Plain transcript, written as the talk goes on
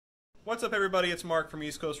What's up everybody, it's Mark from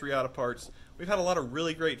East Coast Reatta Parts. We've had a lot of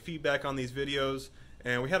really great feedback on these videos,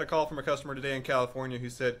 and we had a call from a customer today in California who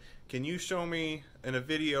said, can you show me in a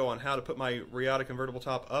video on how to put my Reatta convertible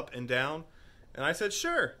top up and down? And I said,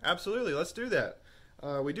 sure, absolutely, let's do that.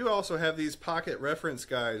 We do also have these pocket reference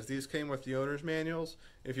guides. These came with the owner's manuals.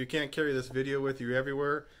 If you can't carry this video with you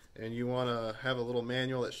everywhere and you want to have a little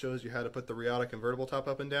manual that shows you how to put the Reatta convertible top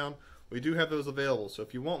up and down, we do have those available. So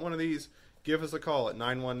if you want one of these, give us a call at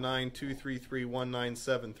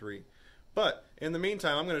 919-233-1973. But in the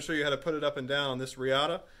meantime, I'm going to show you how to put it up and down on this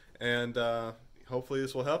Reatta, and hopefully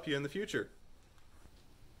this will help you in the future.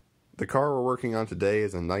 The car we're working on today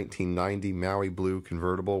is a 1990 Maui Blue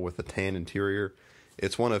convertible with a tan interior.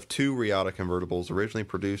 It's one of two Reatta convertibles originally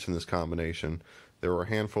produced in this combination. There were a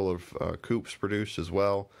handful of coupes produced as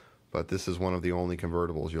well, but this is one of the only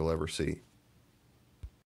convertibles you'll ever see.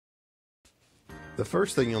 The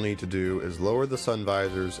first thing you'll need to do is lower the sun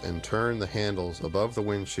visors and turn the handles above the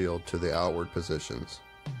windshield to the outward positions.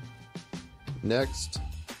 Next,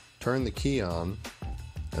 turn the key on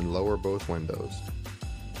and lower both windows.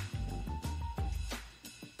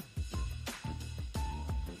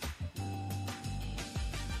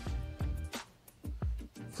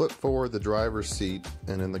 Flip forward the driver's seat,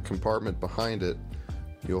 and in the compartment behind it,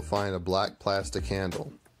 you'll find a black plastic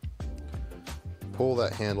handle. Pull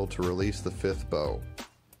that handle to release the fifth bow.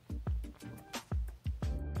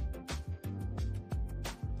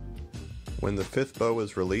 When the fifth bow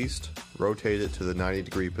is released, rotate it to the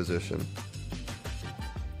 90-degree position.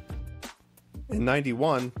 In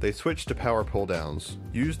 91, they switched to power pull-downs.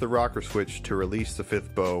 Use the rocker switch to release the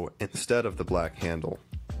fifth bow instead of the black handle.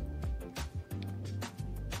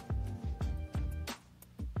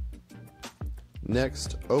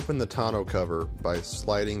 Next, open the tonneau cover by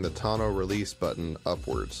sliding the tonneau release button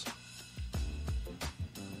upwards.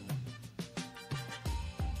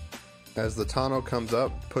 As the tonneau comes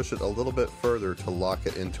up, push it a little bit further to lock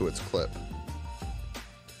it into its clip.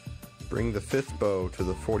 Bring the fifth bow to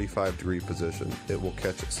the 45-degree position. It will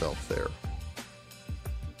catch itself there.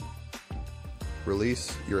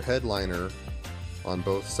 Release your headliner on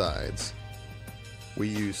both sides. We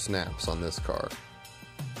use snaps on this car.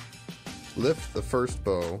 Lift the first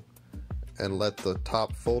bow and let the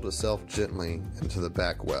top fold itself gently into the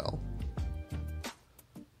back well.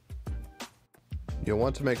 You'll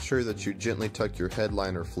want to make sure that you gently tuck your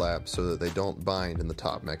headliner flaps so that they don't bind in the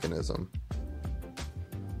top mechanism.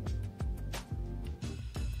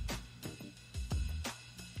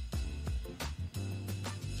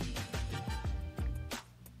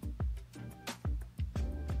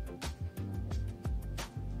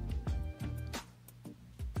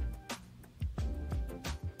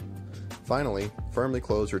 Finally, firmly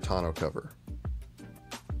close your tonneau cover.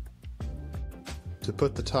 To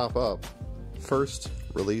put the top up, first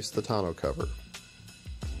release the tonneau cover.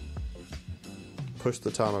 Push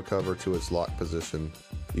the tonneau cover to its lock position.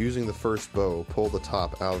 Using the first bow, pull the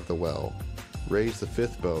top out of the well. Raise the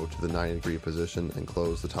fifth bow to the 90-degree position and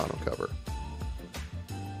close the tonneau cover.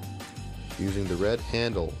 Using the red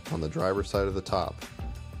handle on the driver's side of the top,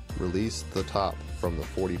 release the top from the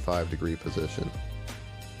 45-degree position.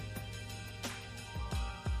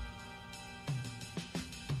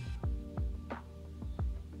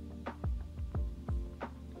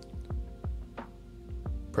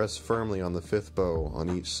 Press firmly on the fifth bow on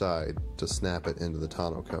each side to snap it into the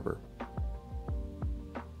tonneau cover.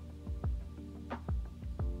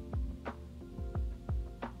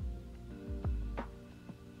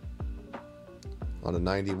 On a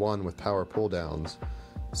 91 with power pull-downs,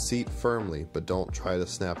 seat firmly but don't try to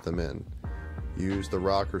snap them in. Use the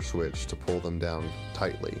rocker switch to pull them down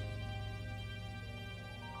tightly.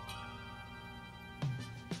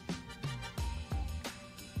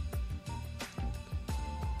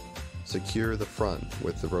 Secure the front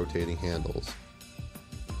with the rotating handles.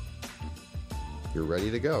 You're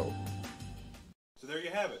ready to go. So there you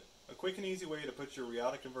have it, a quick and easy way to put your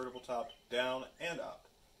Reatta convertible top down and up.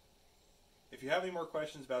 If you have any more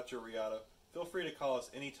questions about your Reatta, feel free to call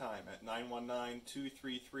us anytime at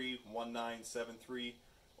 919-233-1973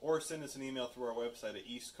 or send us an email through our website at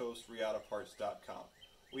eastcoastreattaparts.com.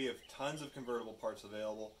 We have tons of convertible parts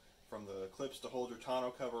available, from the clips to hold your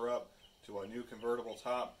tonneau cover up to a new convertible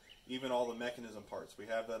top, even all the mechanism parts. We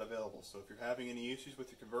have that available. So if you're having any issues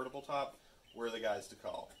with your convertible top, we're the guys to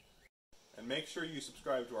call. And make sure you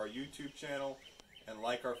subscribe to our YouTube channel and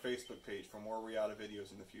like our Facebook page for more Reatta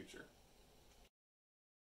videos in the future.